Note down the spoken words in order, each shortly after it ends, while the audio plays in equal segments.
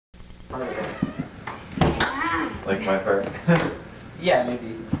part of it. Like my part. Yeah,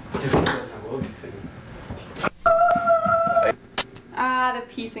 maybe. We'll be singing. Ah, the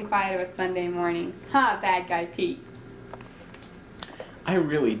peace and quiet of a Sunday morning. Huh, bad guy Pete. I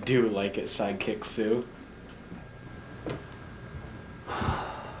really do like it, Sidekick Sue.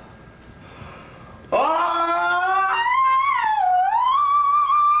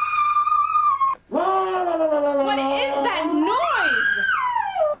 What is that noise?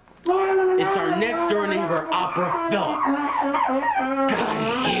 It's our next door neighbor, Opera Philip.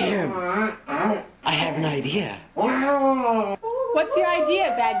 God, him. I have an idea. What's your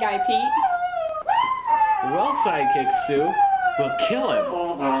idea, bad guy Pete? Well, Sidekick Sue, we'll kill him.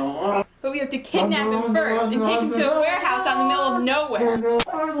 But we have to kidnap him first and take him to a warehouse out in the middle of nowhere.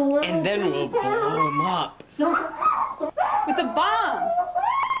 And then we'll blow him up. With a bomb. A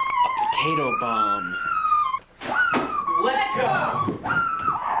potato bomb. Let's go!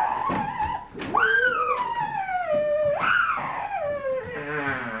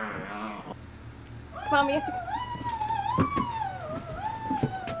 Come on, we have to...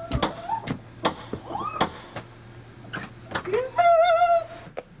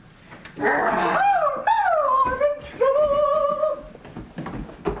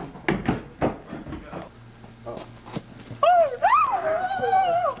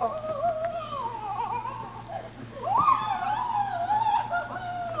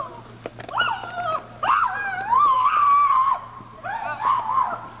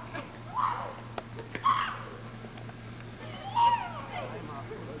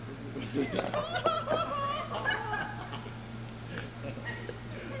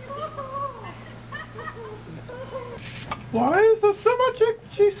 Why is there so much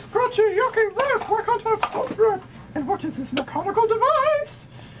itchy, scratchy, yucky breath? Why can't I have soft breath? And what is this mechanical device?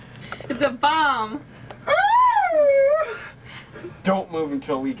 It's a bomb. Don't move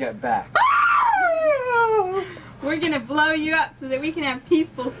until we get back. We're gonna blow you up so that we can have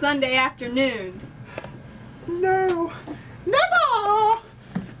peaceful Sunday afternoons. No, never!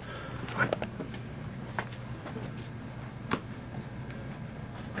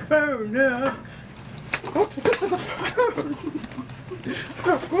 Oh no. What? This is a phone.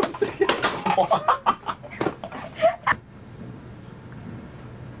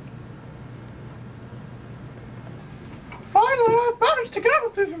 Finally, I've managed to get out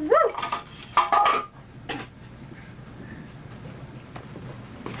of these ropes.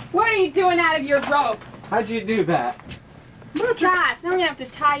 What are you doing out of your ropes? How'd you do that? Magic. Gosh, now we're gonna have to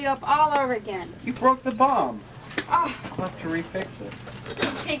tie you up all over again. You broke the bomb. Oh, I'll have to refix it.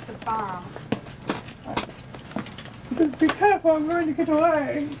 take the bomb. Be careful, I'm going to get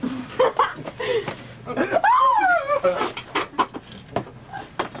away.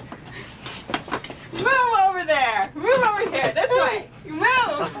 Move over there. Move over here. This way.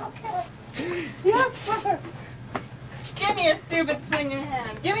 Move. Yes, brother. Give me your stupid thing in your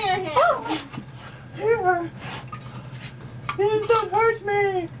hand. Give me your hand. Here. Please don't hurt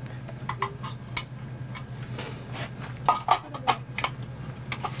me.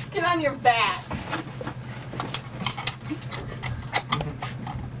 Get on your back.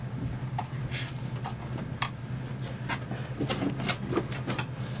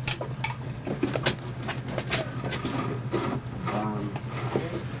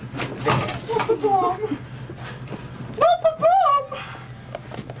 Not the bomb. Not the bomb.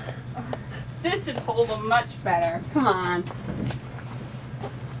 This should hold them much better. Come on.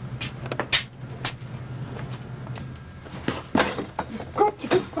 Got to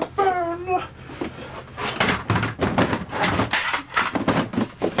get the phone.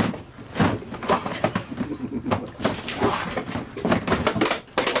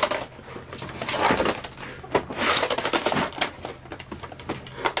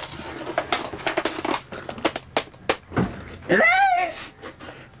 Police!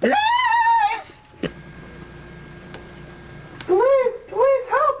 Police! Please,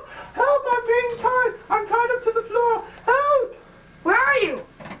 help! Help, I'm being tied. I'm tied up to the floor. Help! Where are you?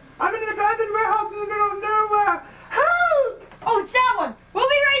 I'm in an abandoned warehouse in the middle of nowhere. Help! Oh, it's that one. We'll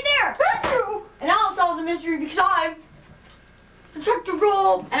be right there. Thank you! And I'll solve the mystery because I'm Detective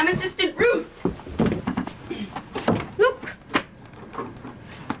Roll and I'm Assistant Ruth. Look.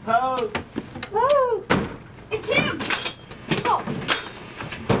 Help! Oh! It's him. Oh,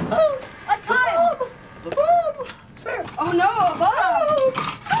 Oh! a time. The bomb! Oh no, a bomb.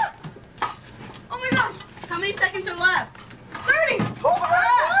 Oh my gosh. How many seconds are left? 30.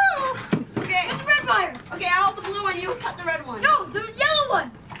 Okay. Get the red wire. Okay, I'll hold the blue one. You cut the red one. No, the yellow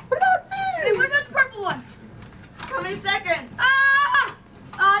one. What about me? Hey, what about the purple one? How many seconds? 10.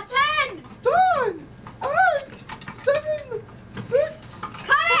 9, 8, 7, 6.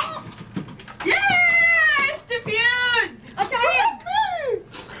 Cut it.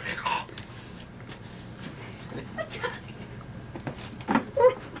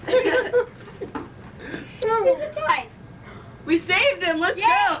 him. Let's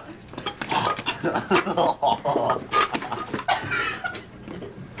Yeah. go.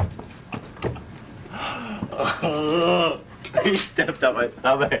 He stepped on my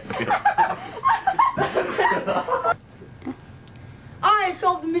stomach. I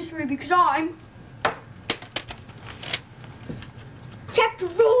solved the mystery because I'm Captain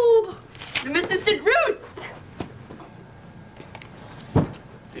Rube, and Assistant Ruth.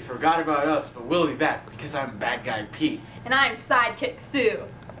 They forgot about us, but we'll be back because I'm bad guy Pete. And I'm sidekick Sue.